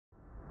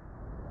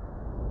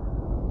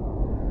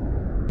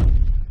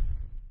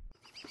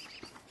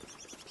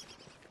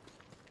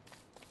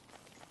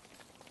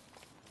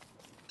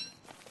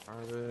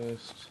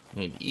Harvest.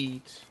 Need to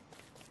eat.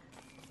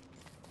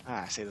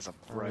 Ah, I see there's a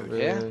road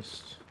here.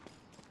 Harvest.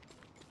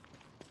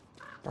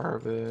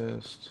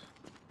 Harvest.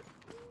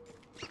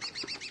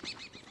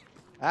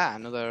 Ah,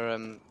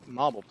 another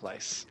marble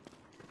place.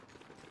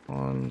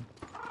 1,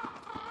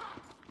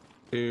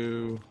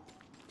 2,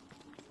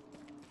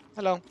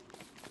 Hello.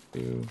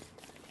 2.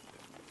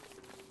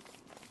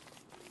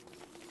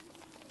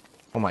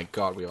 Oh my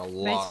god, we have a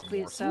lot Basically,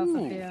 more. it's south of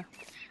Ooh. here.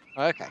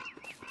 Okay,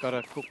 got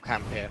a cool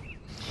camp here.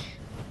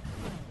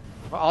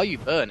 What are you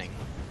burning?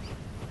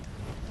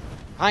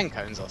 Pine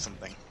cones or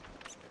something?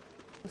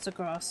 It's a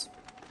grass.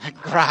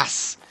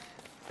 Grass.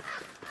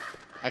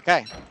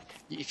 Okay,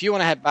 if you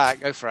want to head back,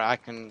 go for it. I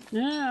can.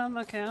 Yeah, I'm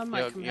okay. I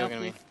might come You're help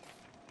gonna you. be.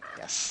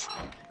 Yes.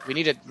 We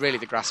needed really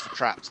the grass for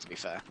traps, to be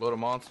fair. Load of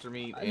monster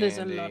meat and There's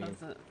a lot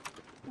of it.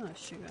 Oh,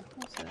 sugar.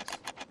 What's this?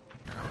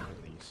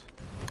 These.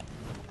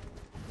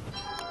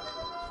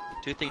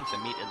 2 things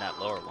of meat in that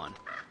lower one.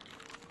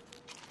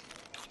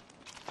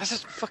 That's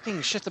just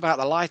fucking shit about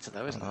the lighter,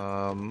 though, isn't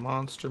it?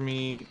 Monster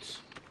meat.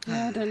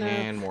 Yeah, I don't know.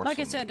 And more Like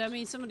I some said, meat. I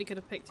mean, somebody could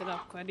have picked it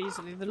up quite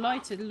easily. The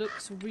lighter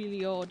looks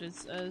really odd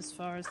as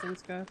far as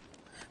things go.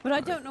 But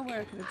I don't know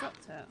where I could have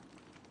dropped it.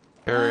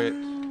 Carrot.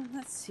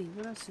 Let's see,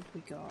 what else have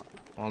we got?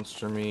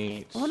 Monster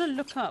meat. I want to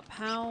look up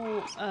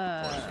how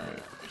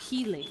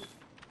healing.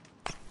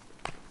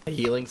 A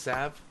healing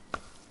salve.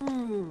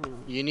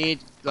 You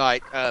need,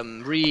 like,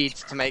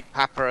 reeds to make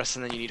papyrus,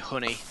 and then you need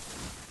honey.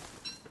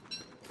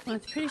 I'm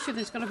pretty sure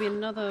there's got to be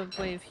another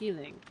way of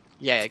healing.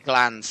 Yeah,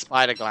 glands,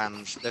 spider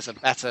glands. There's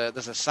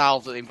a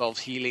salve that involves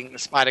healing the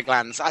spider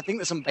glands. I think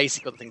there's some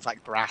basic other things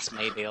like grass,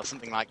 maybe, or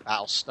something like that,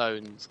 or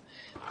stones.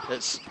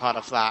 That's part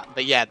of that.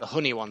 But yeah, the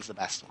honey one's the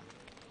best one.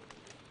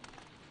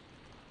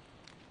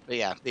 But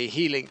yeah,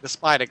 the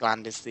spider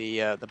gland is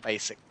the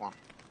basic one.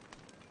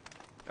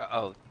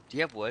 Oh, do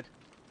you have wood?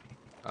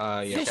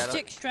 Yeah. Fish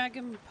sticks,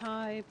 dragon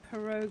pie,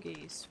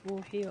 pierogies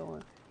will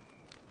heal.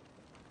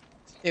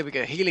 Here we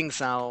go. Healing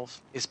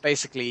salve is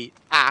basically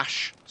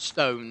ash,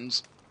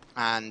 stones,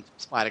 and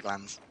spider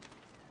glands.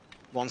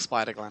 1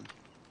 spider gland.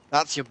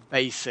 That's your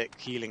basic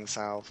healing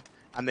salve.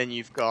 And then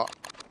you've got...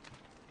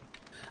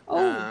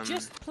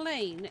 Just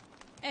plain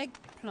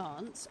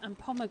eggplants and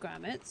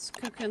pomegranates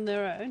cook on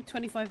their own,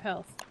 25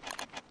 health.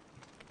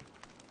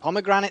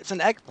 pomegranates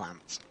and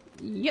eggplants.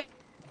 Yep.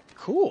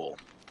 Cool.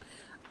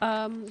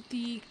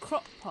 The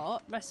crock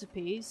pot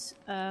recipes,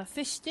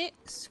 fish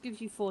sticks gives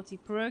you 40,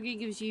 pierogi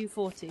gives you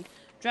 40,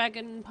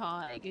 dragon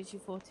pie gives you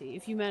 40.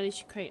 If you manage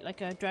to create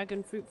like a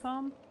dragon fruit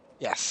farm.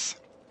 Yes.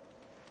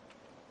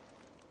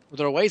 Well,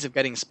 there are ways of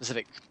getting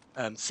specific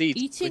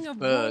seeds Eating with a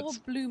birds. raw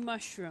blue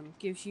mushroom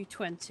gives you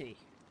 20.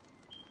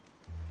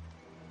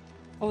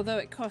 Although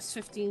it costs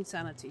 15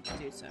 sanity to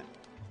do so.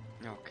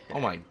 Okay. Oh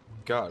my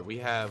god, we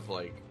have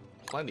like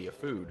plenty of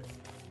food.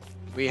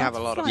 We have a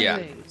lot of... Fun Yeah.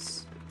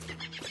 things.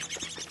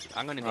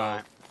 I'm gonna go.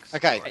 Right.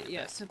 Okay. Right,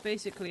 yeah, so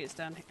basically it's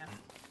down here.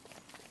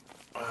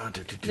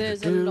 Do.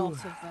 There's a lot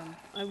of them,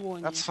 I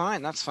warn That's you.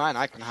 fine, that's fine.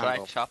 I can Should I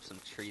handle. chop some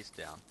trees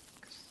down?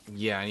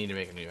 Yeah, I need to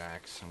make a new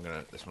axe.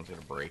 This one's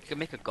gonna We break. could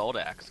make a gold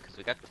axe because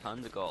we got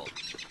tons of gold.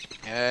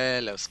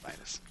 Hello,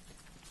 spiders.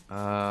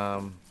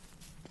 And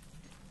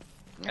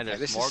there's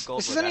this more is, gold.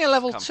 this is where only a that's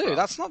level come 2. from.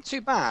 That's not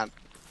too bad.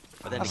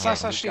 But then That's again,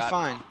 we've actually got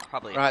fine.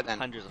 Probably Right then.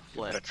 hundreds of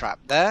Put a flint. trap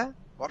there.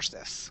 Watch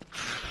this.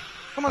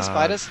 Come on,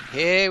 spiders.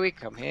 Here we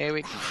come. Here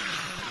we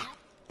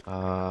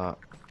come.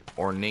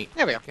 Ornate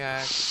There we go.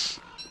 pickaxe.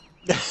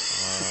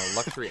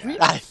 Luxury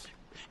axe.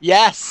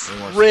 Yes, Any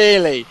more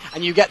really.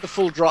 And you get the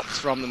full drops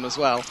from them as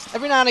well.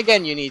 Every now and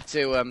again, you need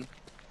to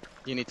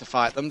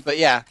fight them. But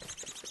yeah,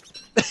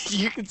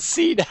 you can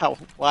see now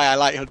why I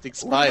like hunting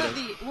spiders.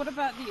 What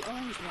about the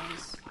orange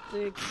ones?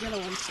 The yellow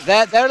ones?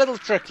 They're a little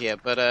trickier,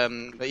 but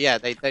yeah,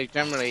 they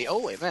generally.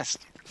 Oh, it missed.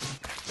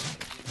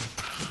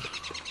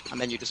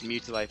 And then you just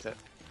mutilate it.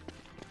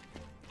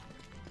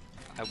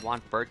 I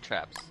want bird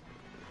traps.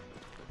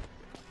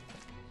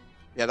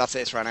 Yeah, that's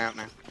it. It's run out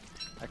now.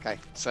 Okay,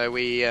 so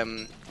we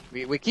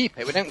keep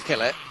it. We don't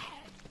kill it.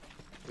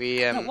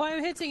 We No, why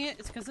I'm hitting it?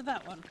 It's because of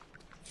that one.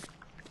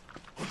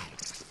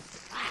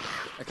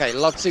 Okay,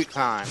 log suit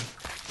time.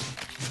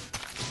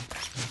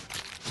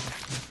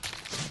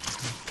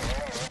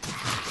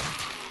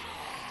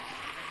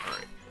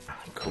 Alright.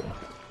 Cool.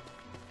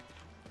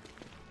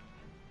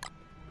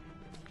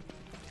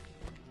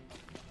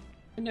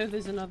 I know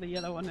there's another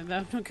yellow one in there.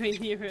 I'm not going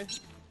near it.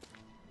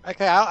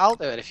 Okay, I'll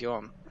do it if you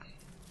want.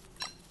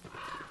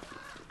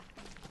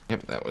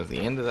 Yep, that was the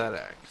end of that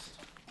axe.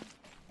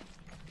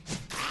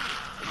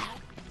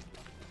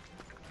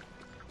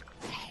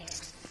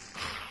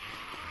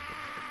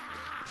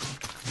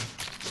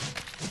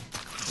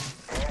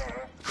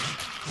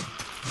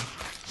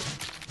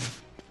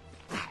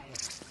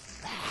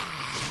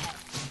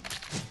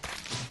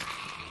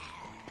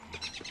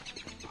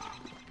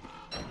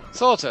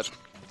 Sorted.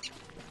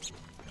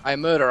 I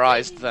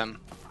murderized them.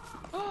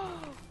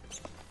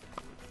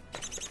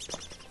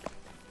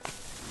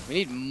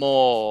 We need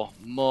more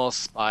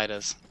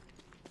spiders.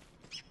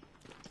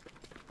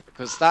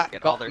 Because that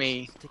Get all got their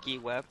me... sticky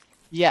web.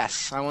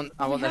 Yes, I want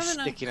We the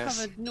haven't stickiness.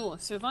 uncovered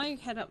north, so if I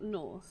head up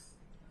north,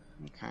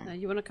 Okay.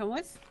 you want to come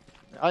with?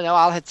 Oh no,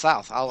 I'll head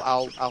south.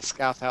 I'll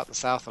scout out the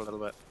south a little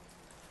bit.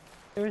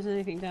 There isn't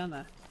anything down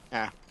there.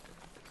 Yeah.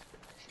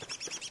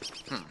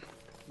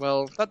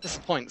 Well, that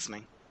disappoints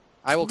me.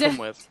 I will come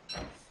with.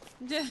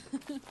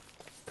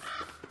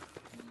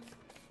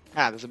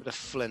 Ah, there's a bit of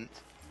flint.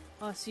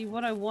 Oh, see,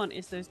 what I want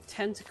is those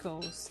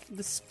tentacles.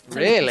 The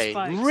Really?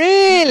 spikes.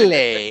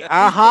 Really?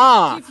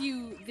 Uh-huh. They give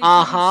you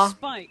Uh-huh.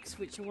 spikes,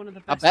 which are one of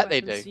the I best bet they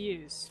weapons do. to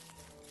use.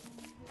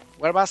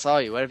 Whereabouts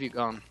are you? Where have you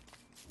gone?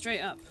 Straight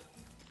up.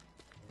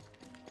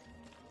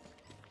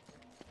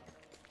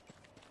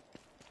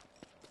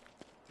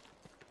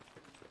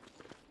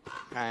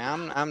 Okay,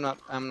 I'm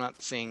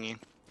not seeing you.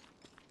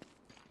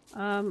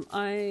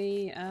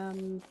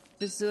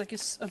 There's like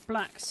a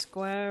black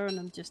square, and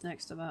I'm just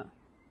next to that.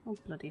 Oh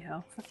bloody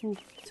hell! Fucking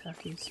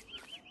turkeys.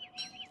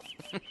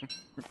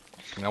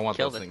 I want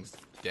Kill those them. things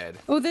dead.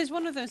 Oh, there's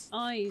one of those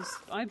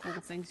eyeball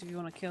things. If you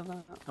want to kill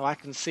that. Oh, I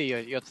can see you.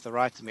 You're to the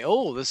right of me.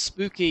 Oh, there's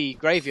spooky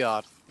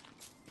graveyard.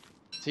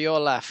 To your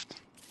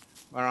left,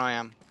 where I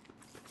am.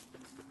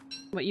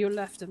 But you're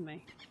left of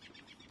me.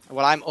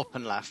 Well, I'm up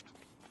and left.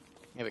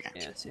 Here we go.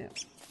 Yeah, that's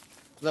it.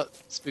 Look,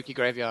 spooky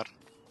graveyard.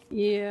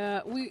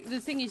 Yeah, the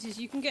thing is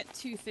you can get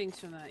two things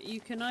from that. You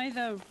can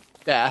either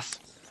Death.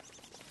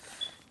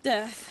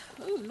 death.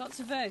 Oh, lots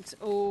of eggs.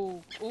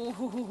 Oh.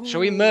 Shall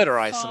we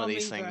murderize some of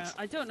these farming things? ground.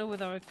 I don't know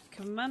whether I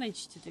can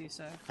manage to do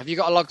so. Have you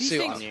got a log These suit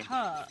things on you?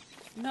 hurt.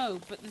 No,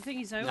 but the thing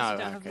is, I No, also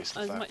don't okay, have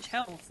so as fair. much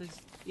health as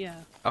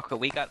Okay,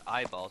 we got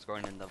eyeballs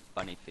growing in the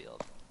bunny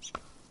field.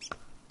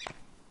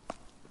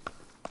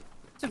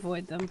 Let's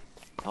avoid them.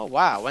 Oh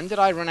wow, when did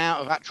I run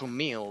out of actual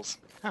meals?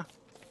 Huh.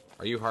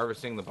 Are you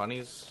harvesting the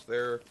bunnies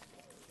there?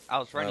 I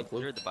was running Blue?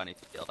 through the bunny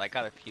field. I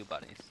got a few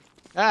bunnies.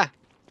 Ah,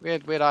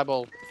 weird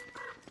eyeball.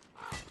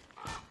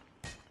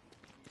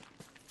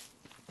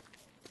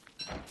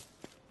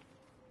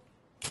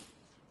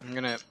 I'm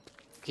gonna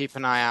keep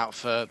an eye out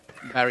for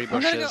berry I'm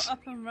gonna go bushes.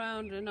 up and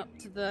round and up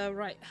to the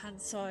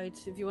right-hand side.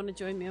 If you want to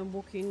join me, I'm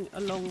walking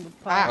along the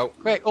Ah, path. Oh.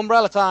 quick,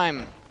 umbrella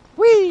time!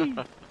 Whee!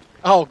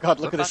 Oh god,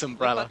 look at this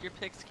umbrella. Look up your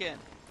pigskin.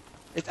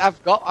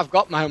 I've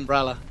got my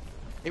umbrella.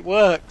 It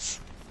works.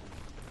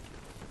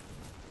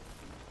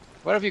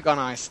 Where have you gone,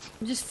 Iced?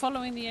 I'm just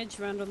following the edge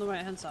around on the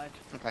right-hand side.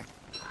 Okay.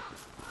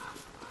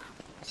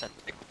 That's that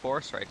big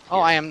force right here. Oh,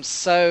 I am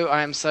so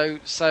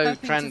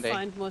Hoping trendy. to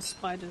find more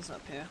spiders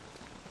up here.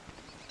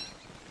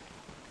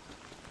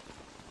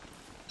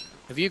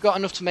 Have you got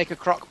enough to make a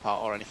crock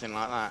pot or anything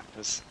like that?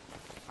 Because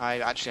I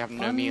actually have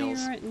no On me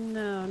meals. right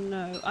now,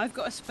 no. I've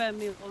got a spare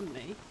meal on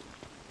me.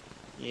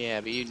 Yeah,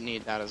 but you'd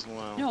need that as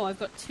well. No, I've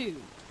got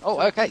two. Oh,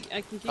 So okay.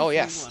 I can give Oh, you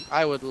yes. one.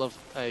 I would love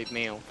a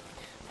meal.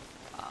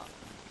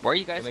 Where are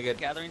you guys Can I get-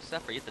 gathering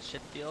stuff? Are you at the shit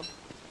field?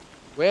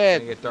 It's Where?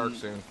 gonna get dark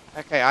soon.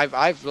 Okay,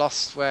 I've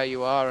lost where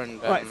you are, and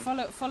Right,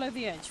 follow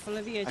the edge.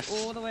 Follow the edge I've-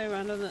 all the way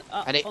around on the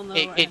up and on the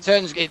it right-hand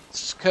turns, it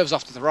curves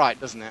off to the right,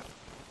 doesn't it?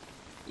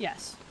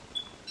 Yes.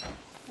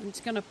 I'm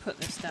just gonna put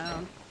this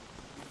down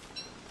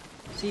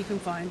so you can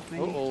find me.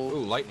 Oh,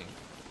 Ooh, lightning.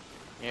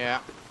 yeah.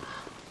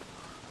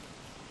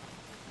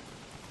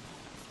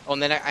 Oh,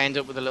 and then I end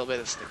up with a little bit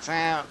that sticks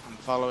out. I'm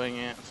following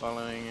it.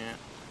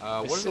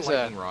 What This does the is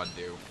lightning rod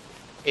do?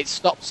 It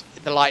stops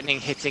the lightning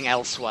hitting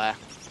elsewhere,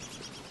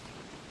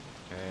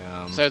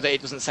 Okay, so that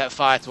it doesn't set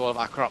fire to all of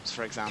our crops,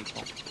 for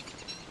example.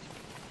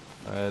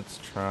 let's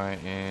try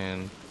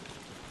and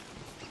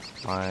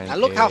find And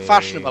look how a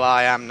fashionable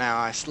I am now,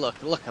 Ice. Look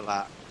at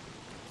that.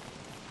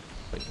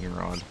 lightning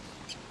rod.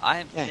 I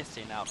am Yeah.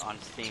 missing out on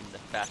seeing the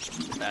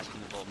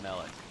fashionable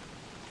melon.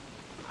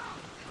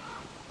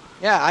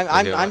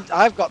 Yeah, do.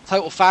 I've got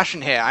total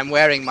fashion here. I'm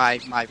wearing my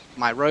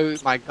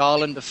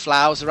garland of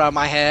flowers around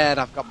my head.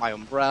 I've got my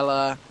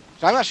umbrella.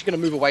 So I'm actually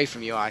going to move away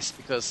from you, Ice,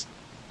 because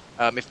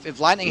if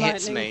lightning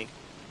hits me,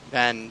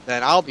 then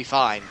I'll be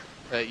fine.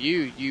 But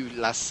you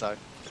less so.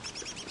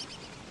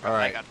 All I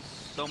right. got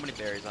so many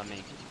berries on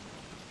me.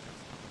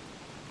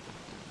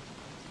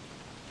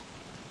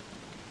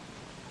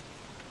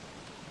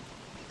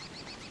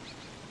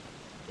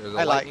 There's a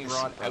I like lightning this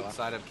rod umbrella.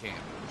 outside of camp.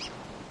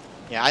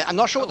 Yeah, I'm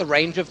not sure what the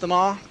range of them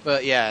are,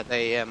 but yeah,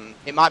 they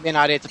it might be an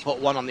idea to put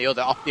one on the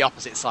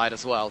opposite side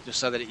as well, just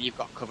so that you've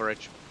got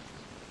coverage.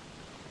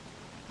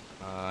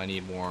 I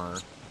need more. I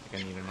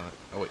think I need another.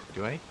 Oh wait,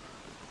 do I?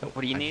 Nope,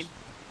 What do you I need? just-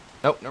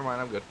 Nope, never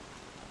mind. I'm good.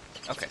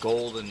 Okay.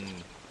 Gold and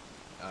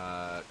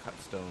cut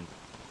stone.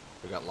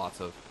 We got lots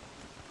of.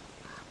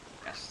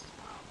 Yes.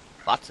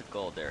 Lots of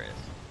gold there is.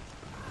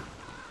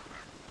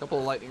 Couple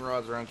of lightning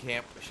rods around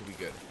camp. We should be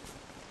good.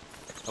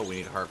 Oh, we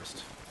need to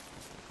harvest.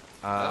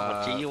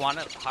 Do you want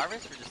to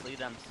harvest or just leave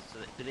them? So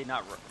that,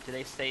 do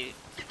they stay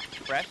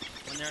fresh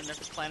when they're in their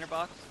planter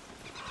box?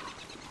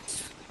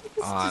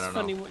 It's I just don't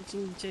funny know.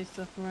 watching you chase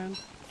stuff around.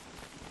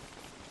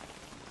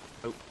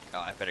 Oh,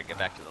 I better get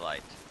back to the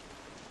light.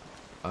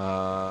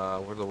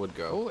 Where'd the wood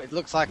go? Oh, it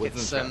looks like Woods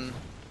it's and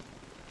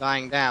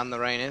dying down. The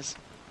rain is.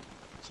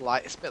 It's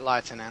light. It's a bit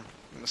lighter now.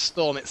 And the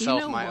storm itself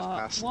You know might have what?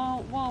 passed.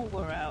 While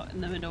we're out in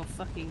the middle of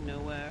fucking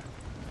nowhere,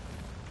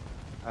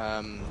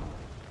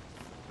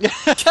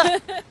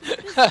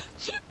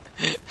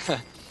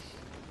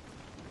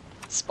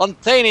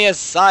 Spontaneous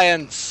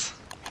science.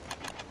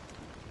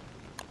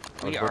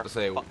 I was We about are to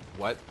say,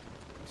 what?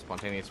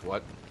 Spontaneous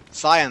what?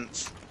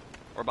 Science.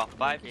 We're about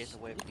 5 days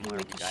away from where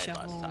we Make a died last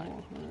shovel.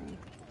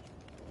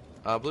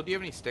 time. Blue, do you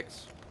have any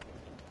sticks?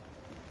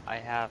 I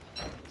have.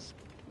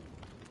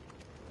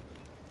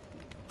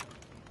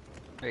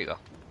 There you go.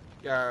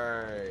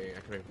 Yay! I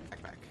can make a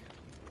backpack.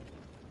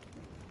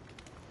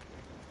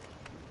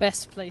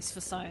 Best place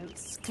for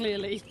science,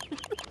 clearly.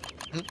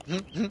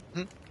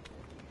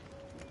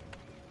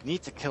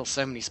 Need to kill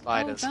so many Oh,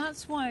 spiders.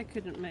 that's why I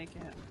couldn't make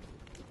it.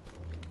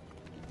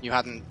 You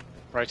hadn't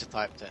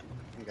prototyped it,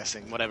 I'm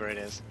guessing, whatever it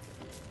is.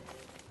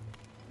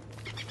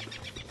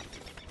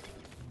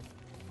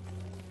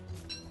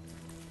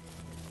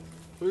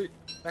 Sweet.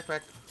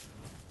 Backpack.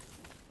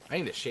 I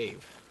need to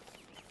shave.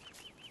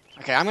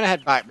 Okay, I'm gonna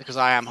head back because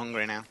I am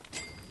hungry now.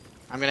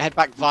 I'm gonna head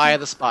back via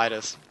the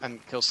spiders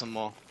and kill some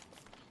more.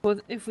 Well,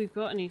 if we've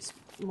got any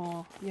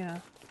more, yeah.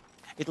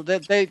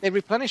 They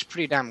replenish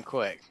pretty damn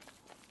quick.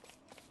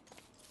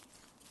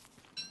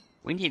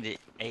 We need the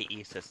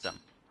AE system.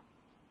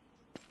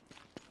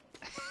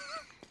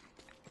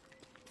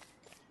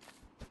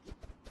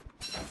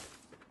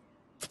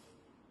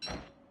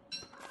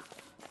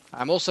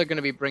 I'm also going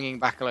to be bringing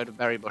back a load of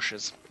berry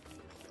bushes.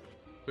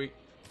 Sweet.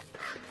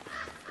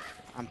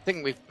 I'm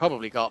thinking we've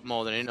probably got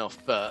more than enough,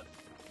 but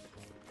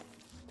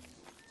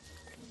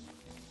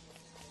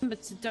Remember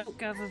to don't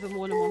gather them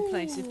all in one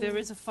place. If there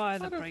is a fire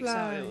that breaks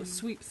out, it will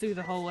sweep through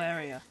the whole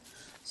area.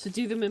 So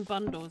do them in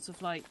bundles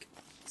of like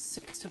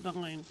 6 to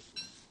 9.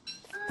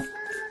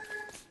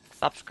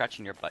 Stop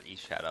scratching your butt,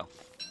 EShadow.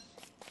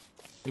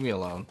 Leave me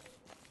alone.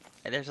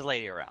 Hey, there's a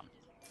lady around.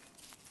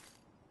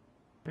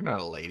 You're not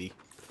a lady.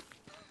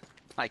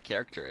 My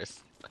character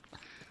is.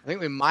 I think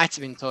we might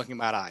have been talking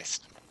about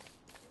iced.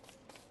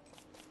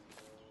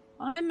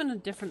 I'm on a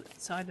different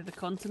side of the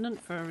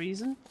continent for a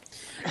reason.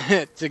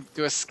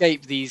 to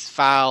escape these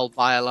foul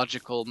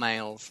biological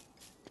males.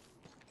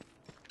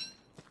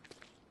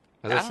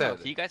 As I I don't know, said,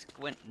 so you guys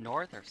went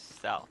north or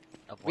south?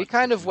 Of We what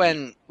kind of we-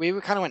 went. We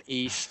kind of went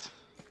east.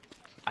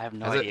 I have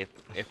no As it- idea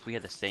if we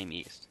had the same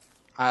east.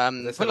 As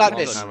I Put said it a like long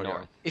this: time ago.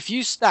 North. if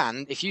you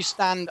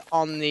stand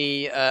on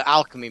the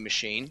alchemy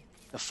machine,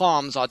 the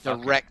farms are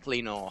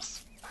directly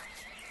north,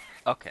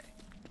 Okay.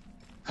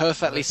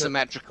 perfectly As I said-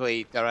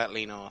 symmetrically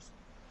directly north.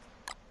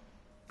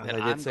 as Then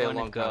I did I'm say a gonna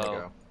long time go-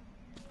 ago.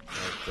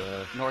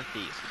 That,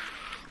 Northeast.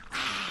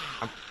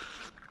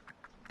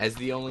 as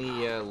the only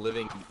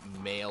living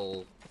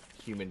male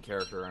human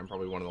character, I'm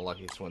probably one of the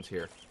luckiest ones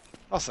here.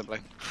 Possibly.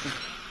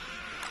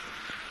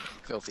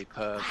 Filthy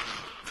perv.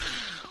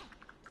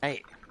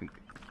 Hey,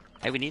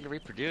 we need to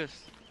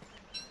reproduce.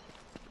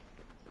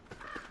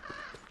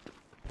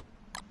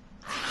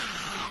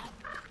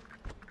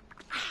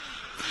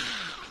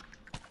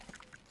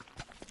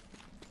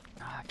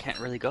 I can't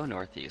really go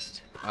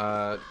northeast.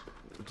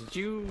 Did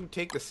you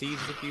take the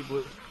seeds with you,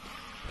 Blue?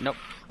 Nope.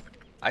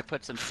 I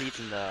put some seeds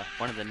in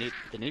one of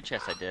the new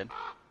chests I did.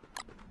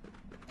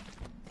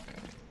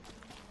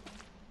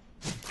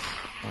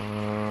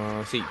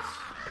 Seeds.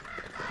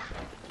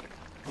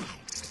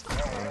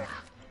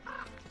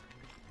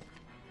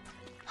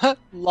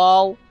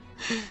 Lol.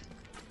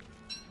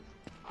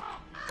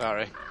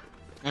 Sorry.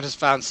 I just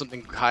found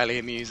something highly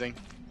amusing.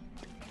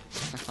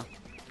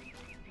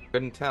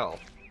 Couldn't tell.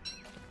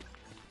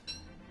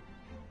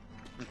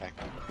 Okay.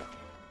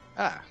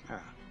 Ah.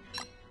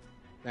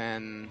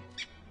 Then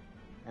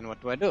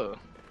what do I do?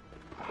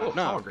 Oh, No.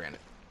 pomegranate.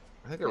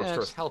 I think that Yeah,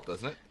 restores it's- health,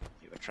 doesn't it?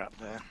 You were trapped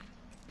there.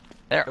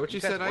 There, What you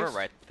guys said, were Ice?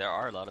 right. There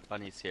are a lot of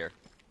bunnies here.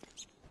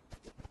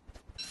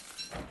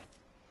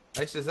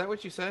 Ice, is that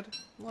what you said?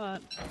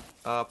 What?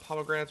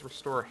 Pomegranates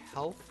restore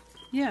health?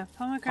 Yeah,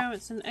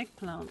 pomegranates and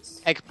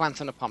eggplants. Eggplant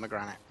and a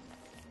pomegranate.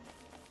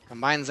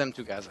 Combines them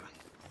together.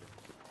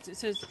 It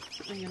says,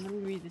 hang on, let me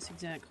read this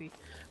exactly.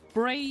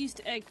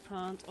 Braised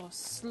eggplant or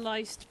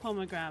sliced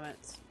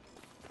pomegranate.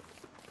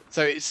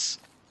 So it's.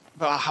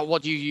 But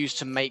what do you use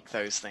to make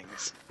those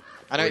things?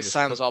 I know Well, you it just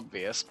sounds cook-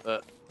 obvious,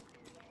 but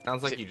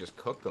Sounds like it- you just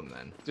cook them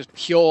then. just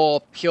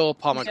pure Yeah,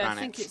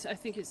 pomegranates. I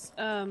think it's,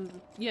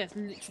 yeah, it's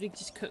literally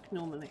just cooked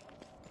normally.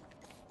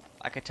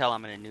 I could tell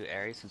I'm in a new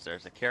area since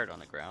there's a carrot on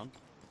the ground.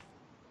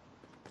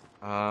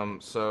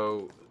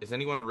 So is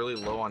anyone really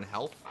low on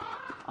health?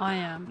 I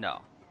am.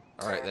 No.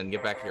 Alright, then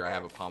get back here. I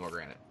have a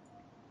pomegranate.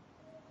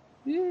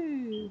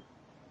 Woo.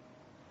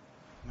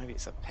 Maybe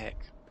it's a pick.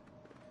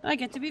 I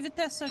get to be the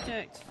test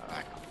subject.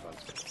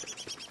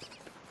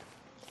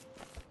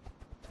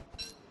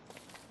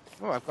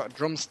 Oh, I've got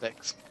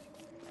drumsticks.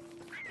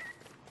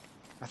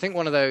 I think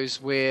one of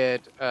those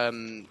weird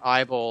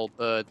eyeball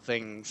bird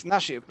things. And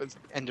actually, it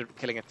ended up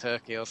killing a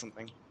turkey or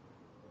something.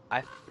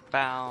 I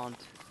found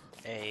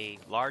a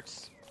large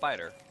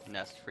spider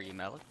nest for you,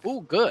 Melik.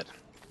 Oh, good.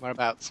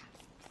 Whereabouts?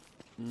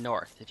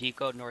 North. If you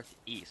go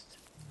northeast.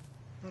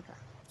 Okay.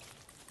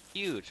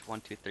 Huge.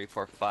 1, 2, 3,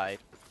 4, 5.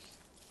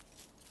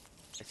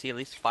 I see at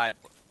least 5.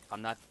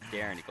 I'm not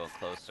daring to go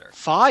closer.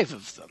 5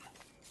 of them.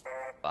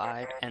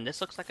 5, and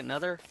this looks like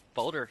another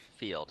boulder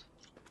field.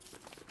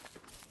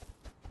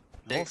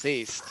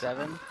 Northeast.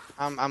 7.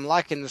 I'm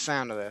liking the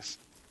sound of this.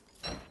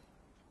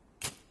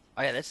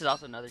 Oh yeah, this is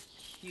also another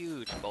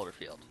huge boulder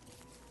field.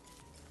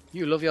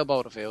 You love your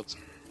boulder fields.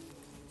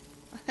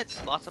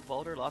 It's lots of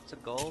boulder, lots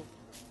of gold.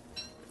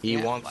 He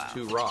Yeah, wants wow.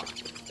 to rock.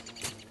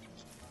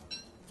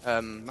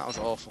 That was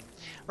awful.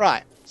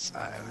 Right. So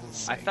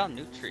let's I see. found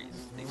new trees.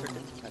 These are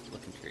different types of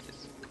looking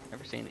trees.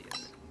 Never seen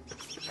these.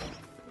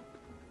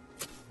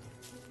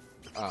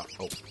 Oh,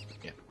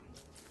 yeah.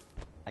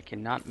 I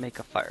cannot make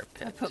a fire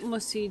I pit. put more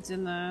seeds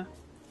in there,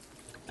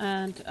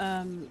 and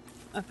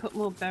I put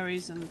more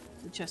berries in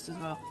the chest as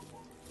well.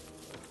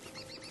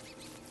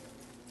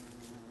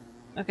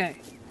 Okay,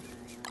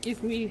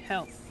 give me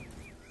health.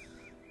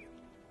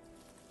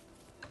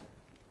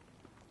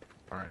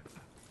 Alright.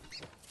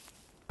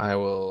 I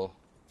will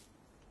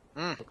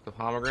Mm. cook the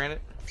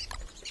pomegranate.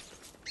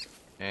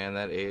 And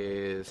that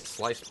is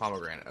sliced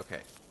pomegranate.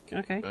 Okay.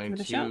 Okay, Going give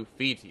it a shot. to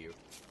feed to you.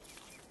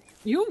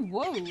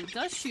 Whoa, it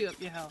does shoot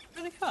up your health.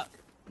 Holy fuck.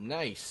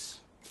 Nice.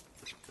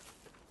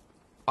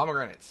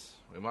 Pomegranates.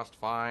 We must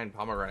find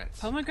pomegranates.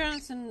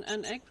 Pomegranates and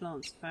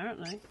eggplants,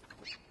 apparently.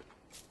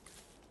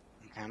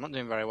 Okay, I'm not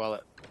doing very well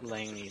at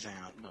laying these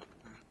out, but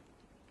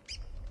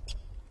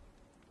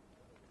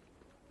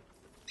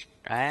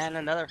And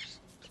another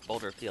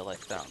boulder field I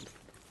found.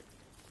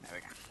 there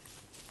we go.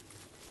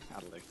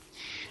 That'll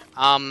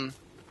do.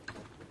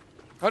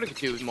 Probably could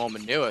do with more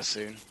manure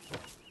soon.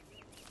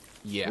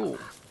 Yeah. Ooh.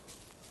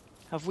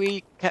 Have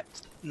we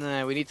kept?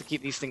 No, we need to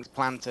keep these things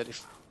planted.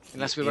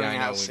 Unless we're running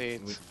I out know, of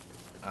seeds.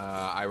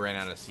 I ran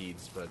out of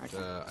seeds, but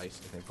I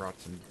think brought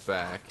some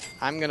back.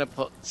 I'm gonna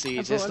put I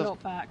seeds. brought Is a the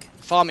lot back.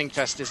 farming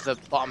chest is the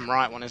bottom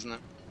right one, isn't it?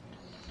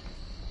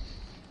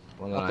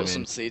 Well, I'll I'm put in.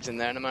 some seeds in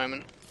there in a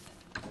moment.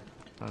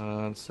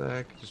 1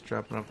 sec. Just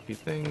dropping off a few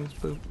things.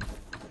 Boop.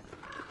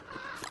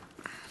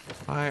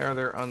 Why are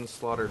there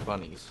unslaughtered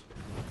bunnies?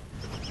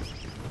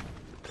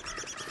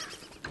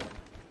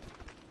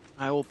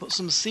 I will put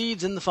some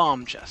seeds in the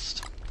farm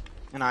chest,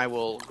 and I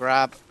will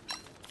grab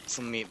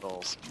some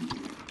meatballs.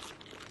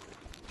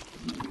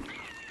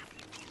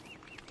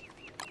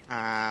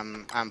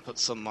 And put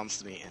some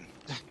monster meat in.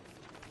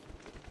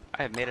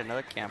 I have made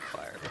another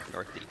campfire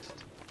northeast.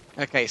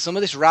 Okay, some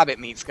of this rabbit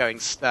meat's going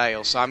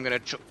stale, so I'm going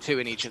to chuck 2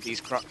 in each of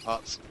these crock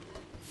pots.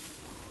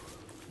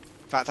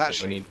 In fact, We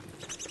actually, need.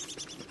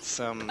 it's,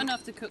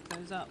 Enough to cook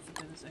those up, for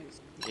goodness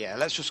sakes. yeah,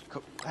 let's just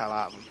cook the hell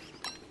out of them.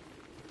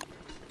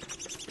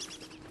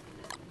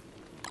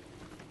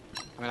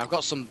 I mean, I've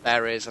got some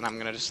berries, and I'm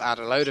going to just add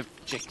a load of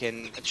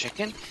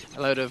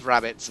a load of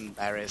rabbits and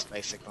berries,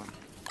 basically.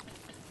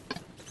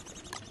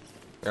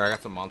 There, I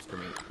got some monster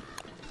meat.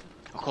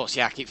 Of course,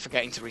 yeah, I keep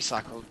forgetting to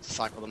recycle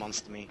the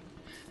monster meat.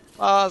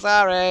 Oh,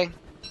 sorry.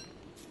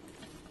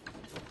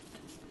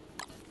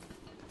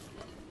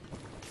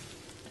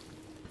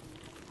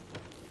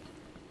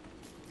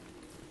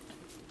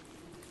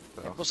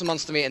 So, Put some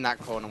monster meat in that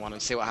corner one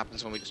and see what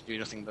happens when we just do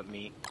nothing but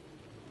meat.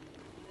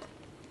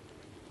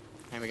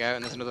 There we go,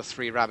 and there's another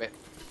 3 rabbit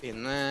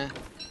in there.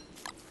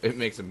 it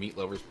makes a meat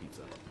lover's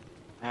pizza.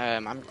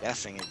 I'm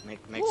guessing it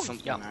makes Ooh,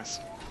 something yum. nice.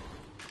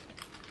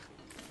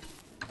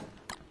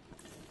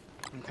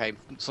 Okay,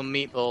 some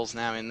meatballs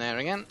now in there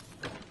again.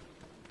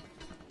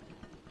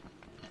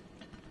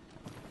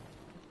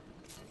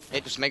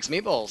 It just makes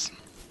meatballs.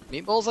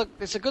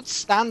 It's a good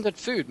standard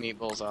food,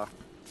 meatballs are.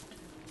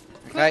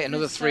 Okay, Put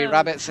another this, 3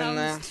 rabbits in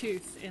there. hound's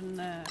tooth in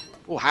there.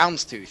 Oh,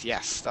 houndstooth,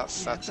 yes,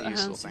 that's Yeah, a put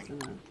useful hound's thing. tooth in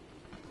there.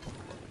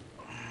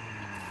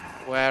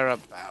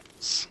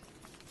 Whereabouts?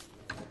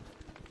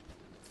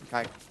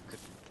 Okay, good.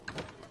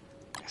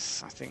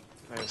 Yes, I think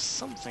there's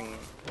something.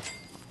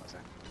 What was it?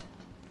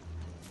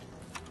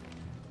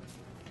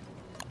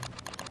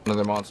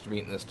 Another monster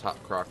meat in this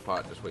top crock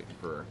pot, just waiting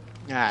for.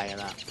 Ah, yeah,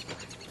 that.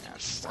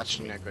 Yes,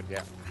 actually no good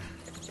yet.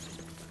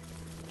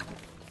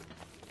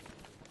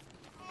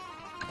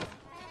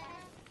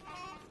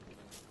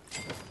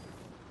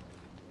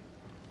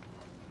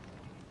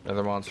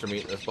 Another monster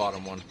meat in this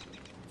bottom one.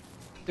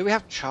 Do we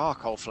have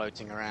charcoal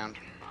floating around?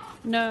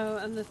 No,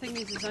 and the thing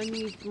is I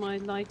need my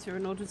lighter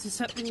in order to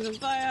set things on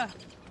fire.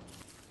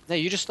 No,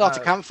 you just start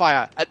a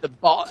campfire at the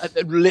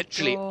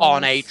literally Oh,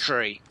 on a yes.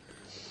 tree.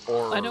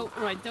 Or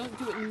Don't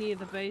do it near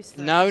the base.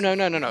 though. No,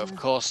 of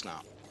course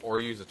not. or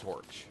use a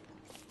torch.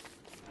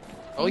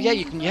 Oh yeah,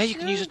 you can gosh,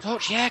 use yeah. a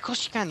torch. Yeah, of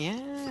course you can.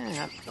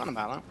 Yeah, I've forgotten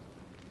about that.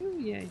 Oh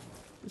yay.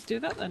 Let's do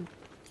that then.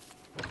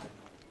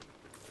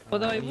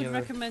 Although I any would other-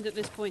 recommend at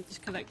this point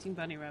just collecting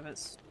bunny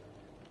rabbits.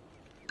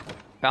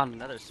 Found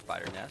another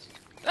spider nest.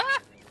 Ah!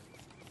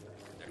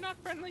 They're not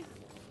friendly.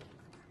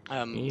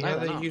 Yeah, no, they're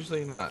they not.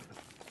 usually not.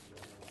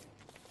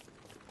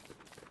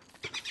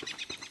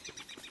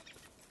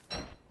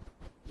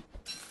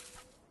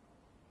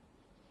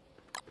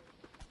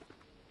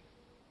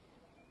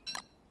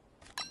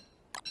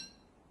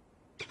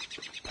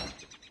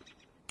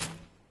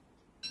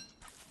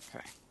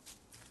 Okay.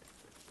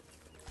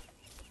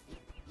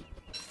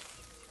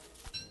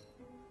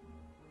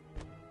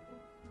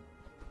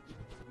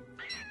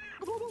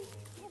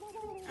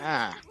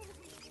 Ah.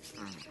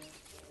 Hmm.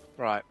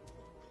 Right.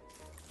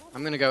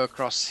 I'm gonna go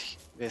across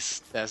this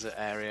desert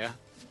area.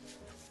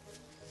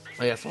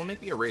 Oh yeah, someone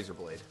make me a razor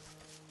blade.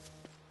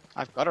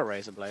 I've got a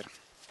razor blade.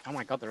 Oh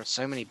my god, there are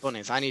so many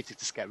bunnies. I need to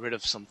just get rid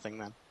of something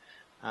then.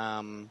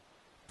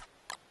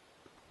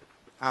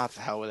 To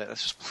hell with it.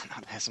 Let's just plant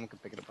that there. Someone can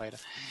pick it up later.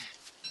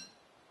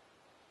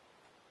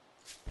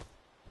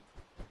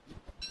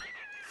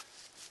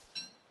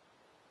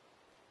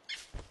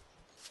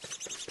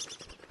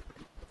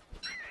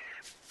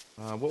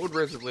 What would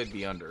razor blade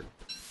be under?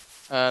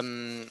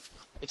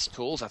 It's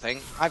tools, I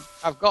think.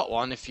 I've got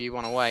one if you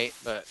want to wait,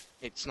 but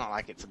it's not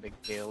like it's a big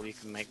deal. You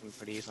can make them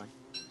pretty easily.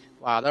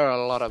 Wow, there are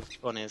a lot of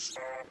bunnies.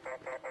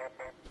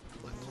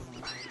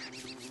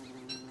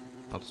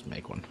 I'll just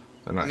make one.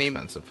 They're not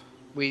expensive.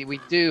 We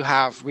need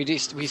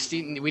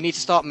to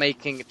start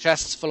making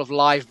chests full of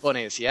live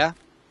bunnies, yeah?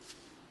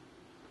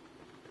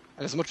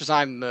 And as much as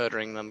I'm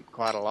murdering them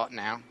quite a lot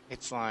now,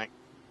 it's like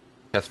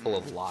Chest full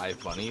of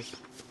live bunnies.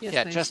 Yes,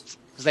 yeah, please. just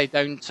because they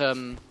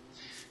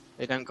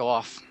don't go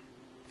off.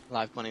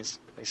 Live bunnies,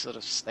 they sort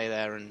of stay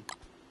there and.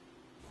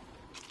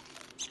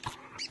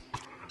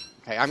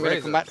 Okay, I'm going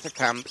to come back to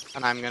camp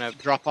and I'm going to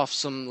drop off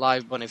some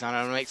live bunnies and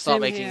I'm going to start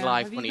Same making here.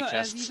 live Have bunny you got,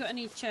 chests. Have you got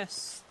any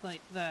chests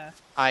like there?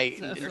 I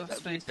That have got There's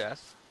space?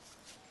 chests.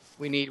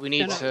 we need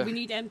No, to. we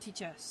need empty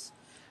chests.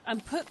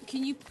 And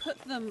can you put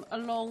them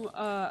along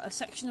a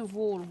section of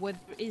wall where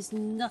there is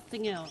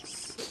nothing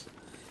else?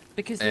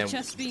 Because the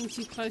chests being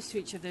too close to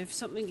each other, if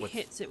something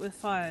hits it with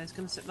fire, it's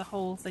going to set the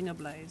whole thing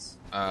ablaze.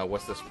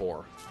 What's this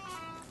for?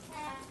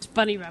 Just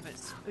bunny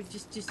rabbits.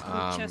 Just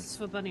chests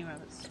for bunny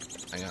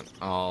rabbits. Hang on,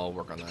 I'll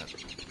work on that.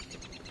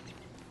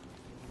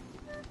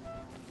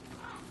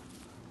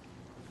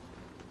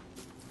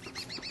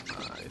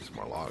 Need some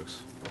more logs.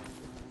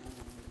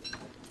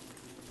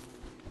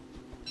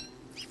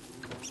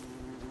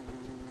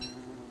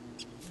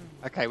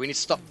 Okay, we need to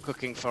stop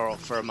cooking for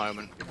a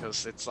moment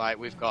because it's like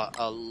we've got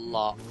a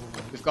lot.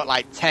 We've got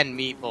like 10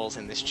 meatballs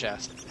in this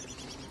chest,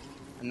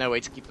 and no way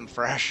to keep them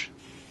fresh.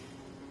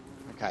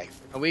 Okay,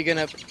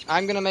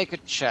 I'm gonna make a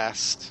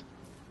chest.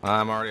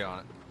 I'm already on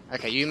it.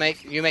 Okay, you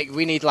make.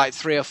 We need like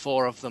 3 or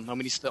 4 of them, and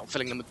we need to start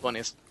filling them with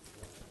bunnies.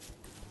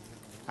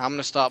 I'm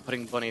gonna start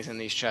putting bunnies in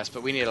these chests,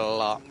 but we need a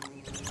lot.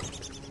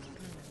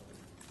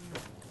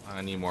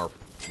 I need more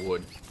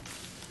wood.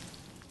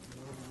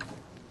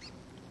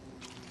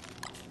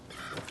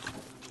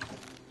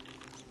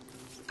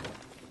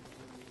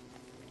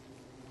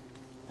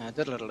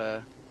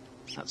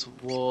 That's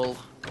wall.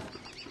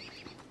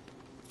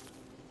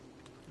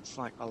 It's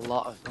like a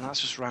lot of. And that's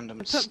just random.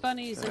 I put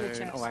bunnies in the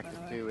stone. chest. Oh, I by the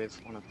could way. do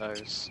with one of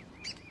those.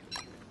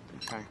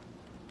 Okay.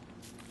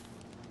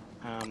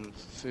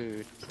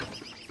 Food.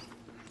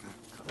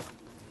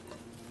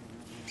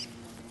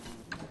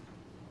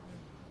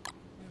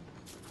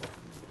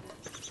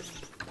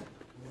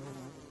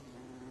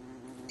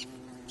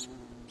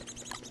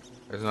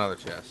 There's another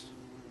chest.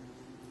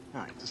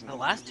 No, it doesn't. The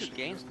last 2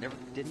 games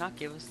did not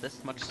give us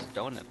this much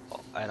stone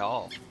at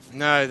all.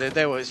 No,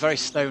 they were very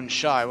stone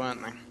shy,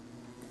 weren't they?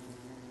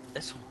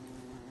 This one,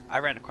 I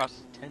ran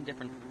across 10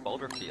 different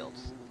boulder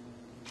fields.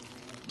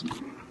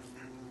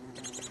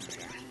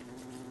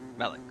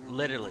 Like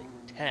literally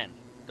 10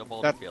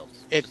 boulder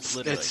fields. It's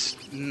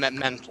literally.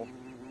 mental.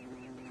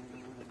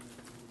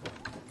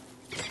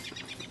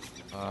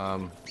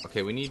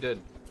 Okay, we need to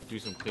do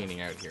some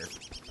cleaning out here.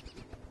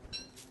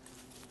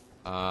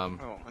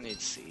 Oh, I need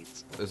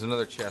seeds. There's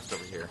another chest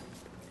over here.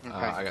 Okay.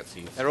 I got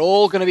seeds. They're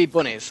all going to be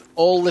bunnies.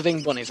 All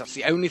living bunnies. That's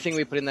the only thing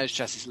we put in those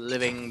chests is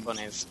living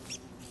bunnies.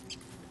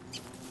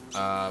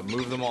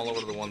 Move them all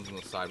over to the ones on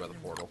the side by the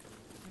portal.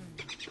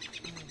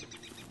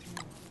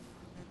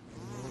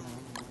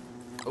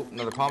 Oh,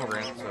 another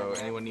pomegranate. So,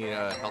 anyone need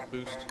a health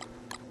boost?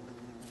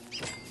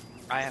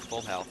 I have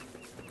full health.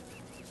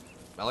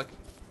 Malik?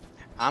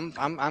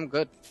 I'm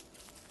good.